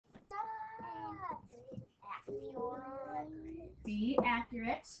Be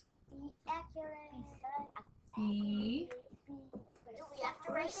accurate. Be accurate. Be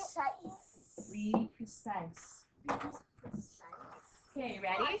precise. Be precise. Okay,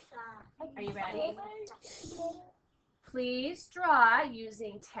 ready? Are you ready? Please draw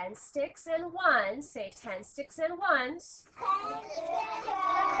using 10 sticks and ones. Say 10 sticks and ones.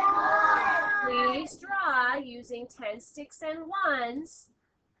 Please draw using 10 sticks and ones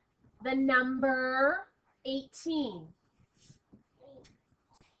the number 18.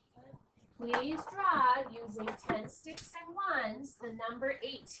 Please draw using 10 sticks and ones the number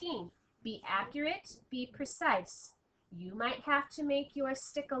 18. Be accurate, be precise. You might have to make your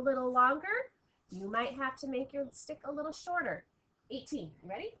stick a little longer. You might have to make your stick a little shorter. 18. You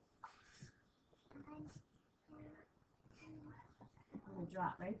ready? I'm going to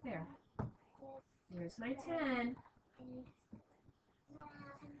drop right there. Here's my 10.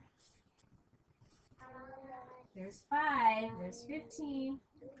 There's 5. There's 15.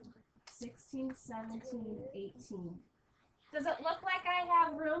 16, 17, 18. Does it look like I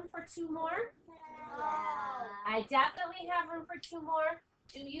have room for 2 more? I definitely have room for 2 more.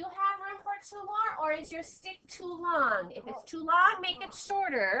 Do you have room for 2 more, or is your stick too long? If it's too long, make it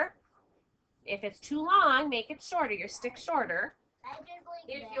shorter. If it's too long, make it shorter. Your stick shorter.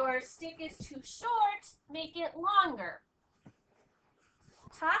 If your stick is too short, make it longer.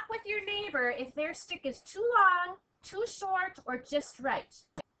 Talk with your neighbor if their stick is too long, too short, or just right.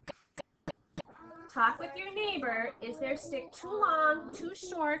 Talk with your neighbor, is their stick too long, too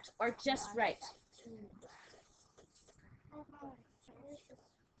short, or just right?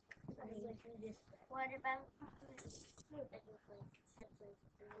 What about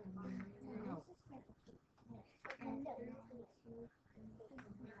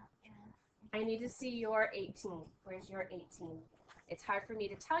I need to see your 18. Where's your 18? It's hard for me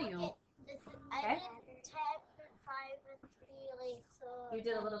to tell you. I did 10, 5, and 3, like so. You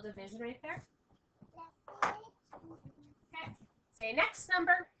did a little division right there? Okay. Say next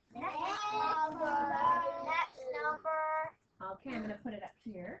number. Next number. Okay, I'm going to put it up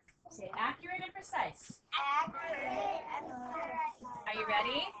here. Say accurate and precise. Accurate and precise. Are you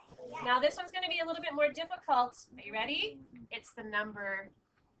ready? Now this one's going to be a little bit more difficult. Are you ready? It's the number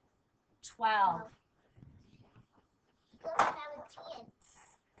 12.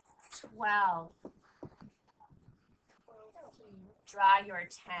 12. Draw your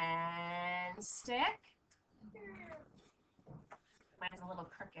 10 stick. Mine's a little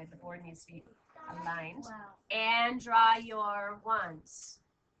crooked. The board needs to be aligned. And draw your ones.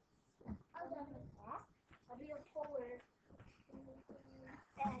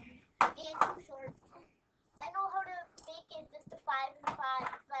 I know how to make it just a 5 and 5.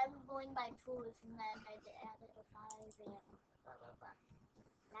 I'm going by twos, and then I added a 5 and blah blah blah.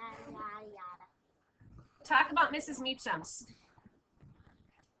 Yada yada yada. Talk about Mrs. Meacham's.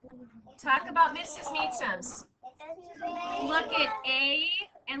 Talk about Mrs. Meacham's. Look at A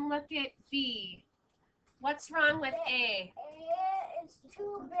and look at B. What's wrong with A? A is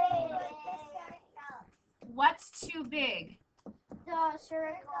too big. What's too big? The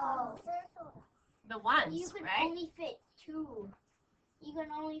circle. The ones, You can right? only fit 2. You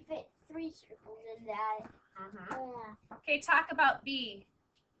can only fit 3 circles in that. Yeah. Okay, talk about B.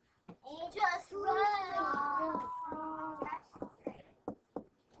 Just run.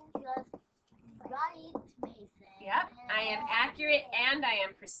 Just right, Mason. Yep, I am accurate and I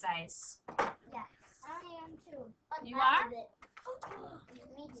am precise. Yes. I am too. But You are?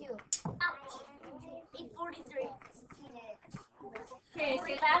 Me too. Ouch. 8:43. Okay,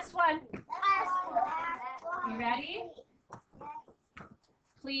 say last one. Last one. You ready?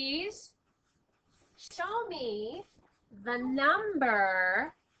 Please show me the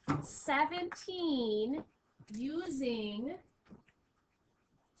number 17 using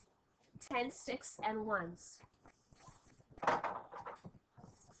 10 sticks and ones.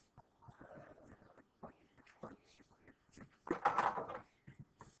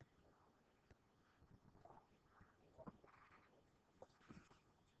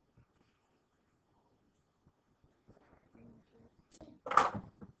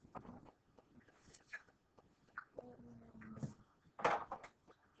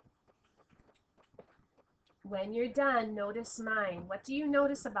 When you're done, notice mine. What do you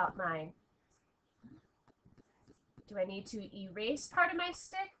notice about mine? Do I need to erase part of my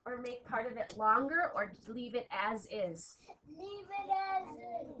stick or make part of it longer or leave it as is? Leave it as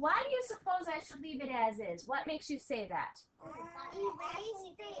is. Why do you suppose I should leave it as is? What makes you say that?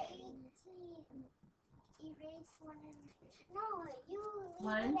 Erase the 18. Erase 1 and 2. No, you leave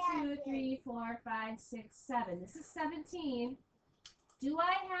 1, it as 2, is. 3, 4, 5, 6, 7. This is 17. Do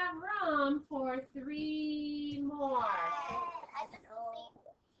I have room for 3 more? I just think,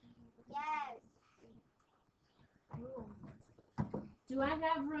 yes. Do I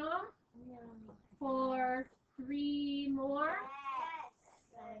have room for 3 more?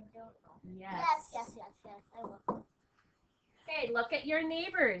 I don't know. Yes. Yes. I will. Okay, look at your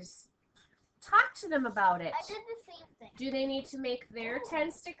neighbors. Talk to them about it. I did the same thing. Do they need to make their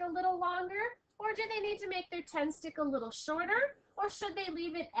 10 stick a little longer? Or do they need to make their 10 stick a little shorter? Or should they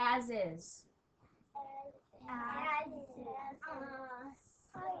leave it as is? I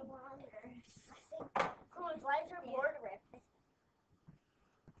wonder. Why is your board ripped?